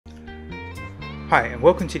Hi and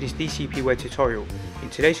welcome to this 𝗂𝗵𝗴𝗄 tutorial. In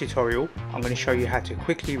today's tutorial I'm going to show you how to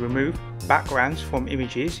quickly remove backgrounds from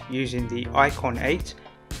images using the icon8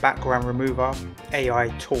 background remover AI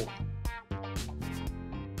tool.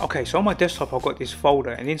 Okay, so on my desktop I've got this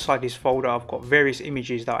folder, and inside this folder I've got various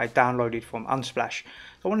images that I downloaded from Unsplash.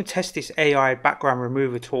 So I want to test this AI background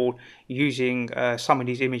remover tool using some of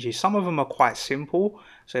these images. Some of them are quite simple,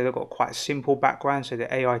 so they've got quite simple backgrounds, so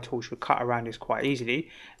the AI tool should cut around this quite easily.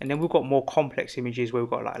 And then we've got more complex images where we've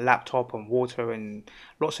got like a laptop and water and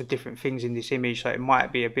lots of different things in this image, so it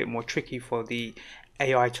might be a bit more tricky for the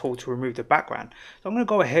AI tool to remove the background. So I'm going to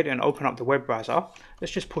go ahead and open up the web browser.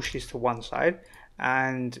 Let's just push this to one side,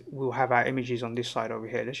 and we'll have our images on this side over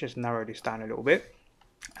here. Let's just narrow this down a little bit,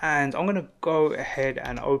 and I'm going to go ahead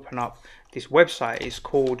and open up this website. It's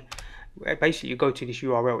called, basically you go to this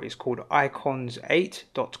URL, it's called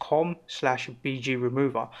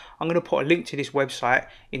icons8.com/bgremover. I'm going to put a link to this website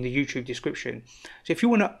in the YouTube description. So if you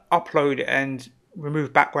want to upload and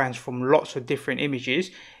remove backgrounds from lots of different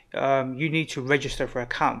images, you need to register for an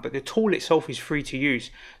account, but the tool itself is free to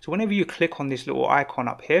use. So whenever you click on this little icon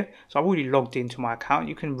up here, so I've already logged into my account,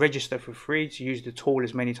 you can register for free to use the tool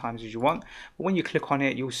as many times as you want. But when you click on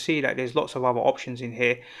it, you'll see that there's lots of other options in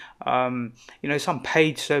here. You know, some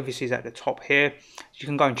paid services at the top here, you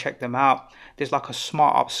can go and check them out. There's like a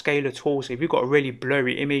smart upscaler tool, so if you've got a really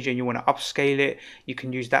blurry image and you want to upscale it, you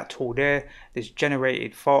can use that tool there. There's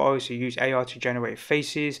generated photos, so you use AI to generate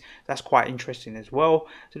faces. That's quite interesting as well.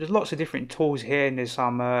 So there's lots of different tools here, and there's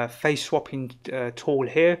some face swapping tool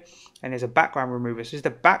here, and there's a background remover. So this is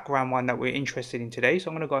the background one that we're interested in today. So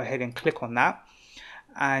I'm going to go ahead and click on that,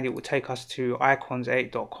 and it will take us to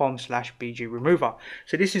icons8.com/bgremover.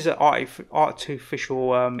 So this is an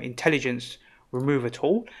artificial intelligence remover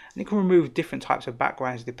tool, and it can remove different types of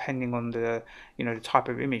backgrounds depending on the the type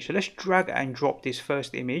of image. So let's drag and drop this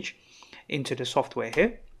first image into the software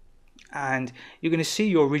here, and you're going to see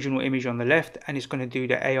your original image on the left, and it's going to do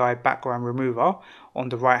the AI background remover on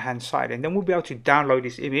the right hand side. And then we'll be able to download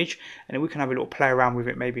this image, and then we can have a little play around with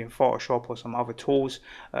it, maybe in Photoshop or some other tools,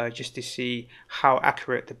 just to see how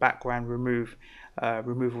accurate the background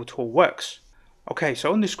removal tool works. Okay,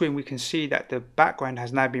 so on the screen we can see that the background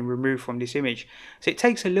has now been removed from this image. So it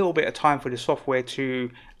takes a little bit of time for the software to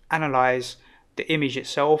analyze the image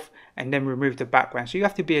itself and then remove the background. So you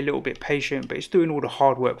have to be a little bit patient, but it's doing all the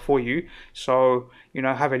hard work for you. So,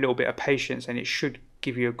 have a little bit of patience and it should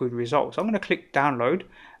give you a good result. So I'm going to click download,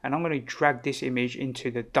 and I'm going to drag this image into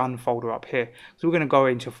the done folder up here. So we're going to go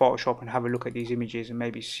into Photoshop and have a look at these images and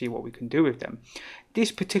maybe see what we can do with them.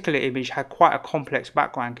 This particular image had quite a complex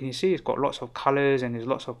background. Can you see it's got lots of colors and there's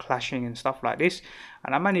lots of clashing and stuff like this,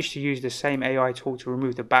 and I managed to use the same AI tool to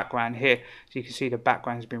remove the background here. So you can see the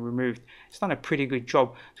background has been removed. It's done a pretty good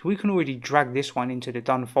job. So we can already drag this one into the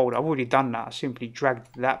done folder. I've already done that. I simply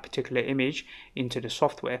dragged that particular image into the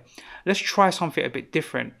software. Let's try something a bit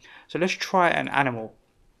different. So let's try an animal.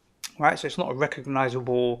 Right, so it's not a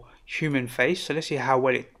recognizable human face. So let's see how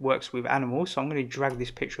well it works with animals. So I'm going to drag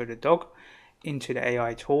this picture of the dog into the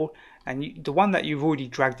AI tool, and the one that you've already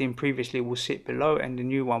dragged in previously will sit below and the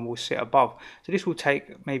new one will sit above. So this will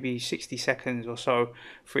take maybe 60 seconds or so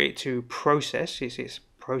for it to process. It's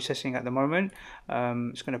processing at the moment.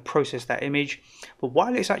 It's going to process that image, but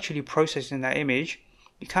while it's actually processing that image,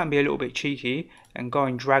 you can be a little bit cheeky and go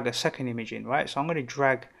and drag a second image in, right? So I'm going to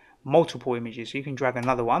drag multiple images. So you can drag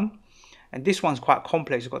another one, and this one's quite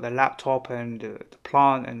complex. It's got the laptop and the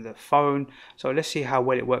plant and the phone. So let's see how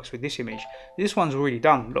well it works with this image. This one's already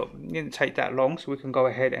done. Look, it didn't take that long, so we can go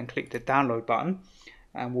ahead and click the download button,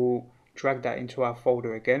 and we'll drag that into our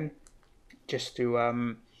folder again, just to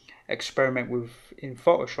experiment with in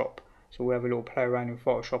Photoshop. So we'll have a little play around in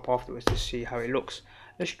Photoshop afterwards to see how it looks.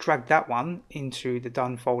 Let's drag that one into the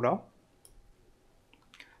done folder.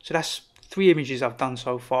 So that's 3 images I've done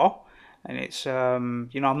so far, and it's I'm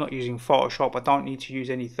not using Photoshop. I don't need to use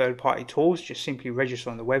any third-party tools. Just simply register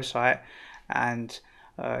on the website, and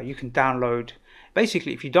you can download.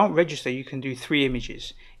 Basically, if you don't register, you can do 3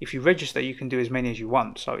 images. If you register, you can do as many as you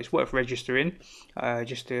want. So it's worth registering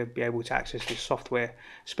just to be able to access this software,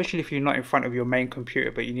 especially if you're not in front of your main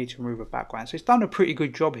computer but you need to remove a background. So it's done a pretty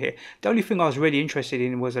good job here. The only thing I was really interested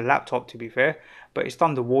in was a laptop, to be fair, but it's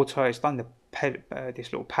done the water, it's done the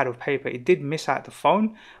this little pad of paper. It did miss out the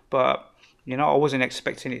phone, but I wasn't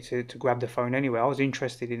expecting it to grab the phone anyway. I was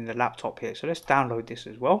interested in the laptop here. So let's download this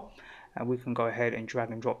as well, and we can go ahead and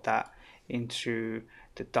drag and drop that into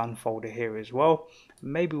the done folder here as well.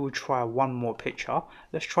 Maybe we'll try one more picture.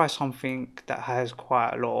 Let's try something that has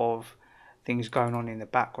quite a lot of things going on in the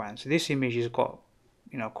background. So this image has got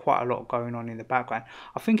quite a lot going on in the background.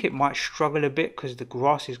 I think it might struggle a bit because the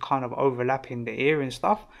grass is kind of overlapping the ear and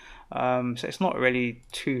stuff. So it's not really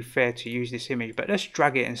too fair to use this image, but let's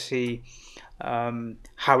drag it and see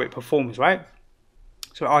how it performs, right?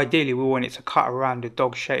 So ideally we want it to cut around the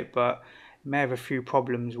dog shape, but it may have a few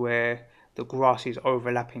problems where the grass is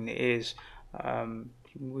overlapping the ears.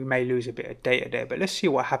 We may lose a bit of data there, but let's see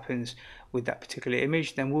what happens with that particular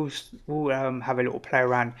image. Then we'll have a little play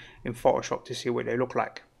around in Photoshop to see what they look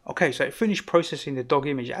like. Okay, so it finished processing the dog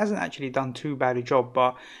image. It hasn't actually done too bad a job,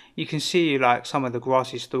 but you can see like some of the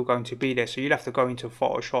grass is still going to be there, so you'll have to go into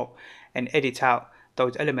Photoshop and edit out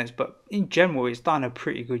those elements. But in general, it's done a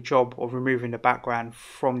pretty good job of removing the background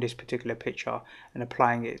from this particular picture and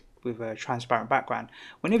applying it with a transparent background.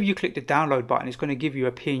 Whenever you click the download button, it's going to give you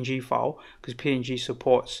a PNG file, because PNG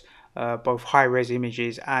supports both high-res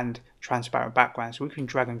images and transparent backgrounds. So we can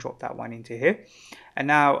drag and drop that one into here. And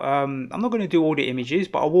now I'm not going to do all the images,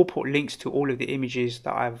 but I will put links to all of the images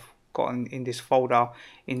that I've gotten in this folder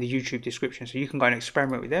in the YouTube description, so you can go and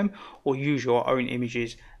experiment with them or use your own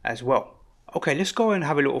images as well. Okay, let's go and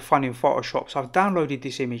have a little fun in Photoshop. So I've downloaded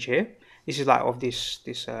this image here. This is like of this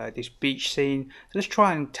beach scene. So let's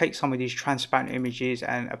try and take some of these transparent images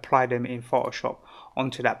and apply them in Photoshop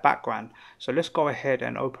onto that background. So let's go ahead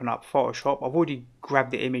and open up Photoshop. I've already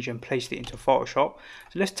grabbed the image and placed it into Photoshop.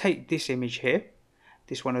 So let's take this image here,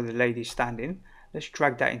 this one of the ladies standing. Let's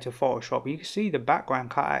drag that into Photoshop. You can see the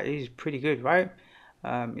background cutout is pretty good, right?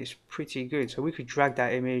 It's pretty good. So we could drag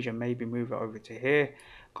that image and maybe move it over to here,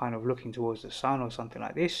 kind of looking towards the sun or something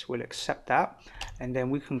like this. We'll accept that, and then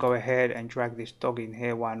we can go ahead and drag this dog in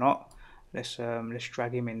here. Why not? Let's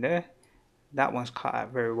drag him in there. That one's cut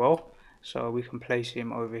out very well, so we can place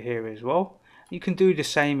him over here as well. You can do the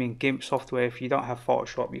same in GIMP software. If you don't have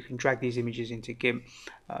Photoshop, you can drag these images into GIMP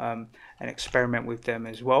and experiment with them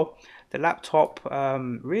as well. The laptop,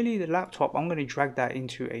 really the laptop, I'm going to drag that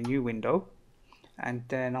into a new window, and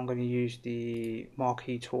then I'm going to use the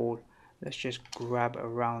marquee tool. Let's just grab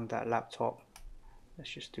around that laptop.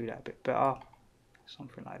 Let's just do that a bit better,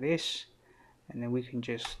 something like this, and then we can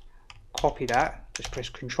just copy that. Just press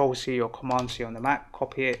Control-C or Command-C on the Mac,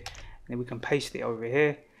 copy it, and then we can paste it over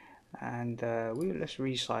here. And let's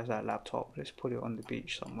resize that laptop. Let's put it on the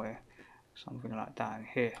beach somewhere, something like that in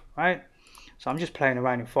here, right? So I'm just playing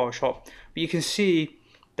around in Photoshop, but you can see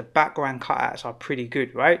the background cutouts are pretty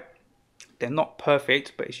good, right? They're not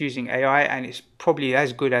perfect, but it's using AI, and it's probably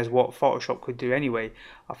as good as what Photoshop could do anyway.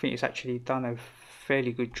 I think it's actually done a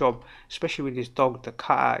fairly good job, especially with this dog. The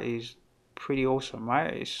cutout is pretty awesome,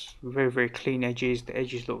 right? It's very clean edges. The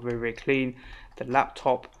edges look very clean. The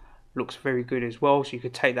laptop looks very good as well, so you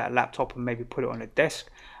could take that laptop and maybe put it on a desk.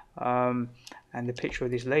 And the picture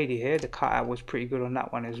of this lady here, the cutout was pretty good on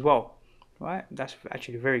that one as well, right? That's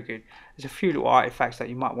actually very good. There's a few little artifacts that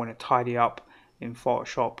you might want to tidy up in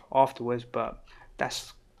Photoshop afterwards, but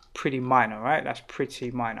that's pretty minor, right? That's pretty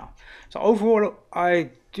minor. So overall, I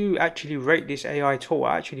do actually rate this AI tool.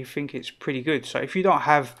 I actually think it's pretty good. So if you don't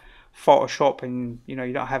have Photoshop and you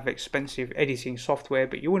don't have expensive editing software,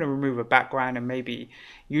 but you want to remove a background and maybe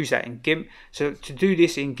use that in GIMP, so to do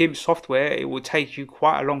this in GIMP software, it will take you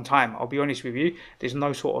quite a long time. I'll be honest with you, there's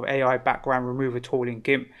no sort of AI background remover tool in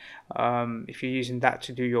GIMP. If you're using that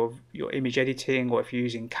to do your image editing, or if you're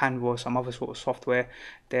using Canva or some other sort of software,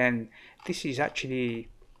 then this is actually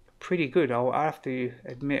pretty good. I have to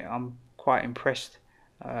admit, I'm quite impressed,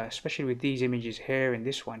 especially with these images here, and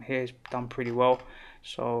this one here is done pretty well.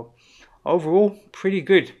 So overall, pretty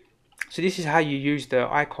good. So this is how you use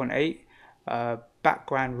the Icon 8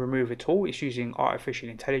 background remover tool. It's using artificial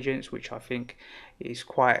intelligence, which I think is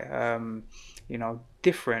quite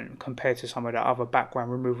different compared to some of the other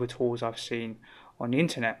background remover tools I've seen on the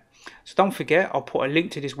internet. So don't forget, I'll put a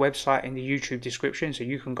link to this website in the YouTube description, so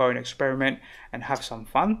you can go and experiment and have some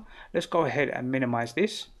fun. Let's go ahead and minimize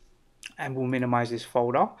this, and we'll minimize this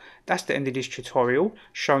folder. That's the end of this tutorial,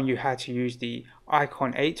 showing you how to use the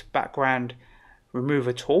Icon 8 background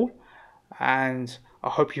remover tool. And I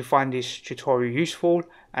hope you find this tutorial useful,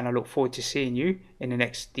 and I look forward to seeing you in the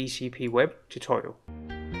next DCP Web tutorial.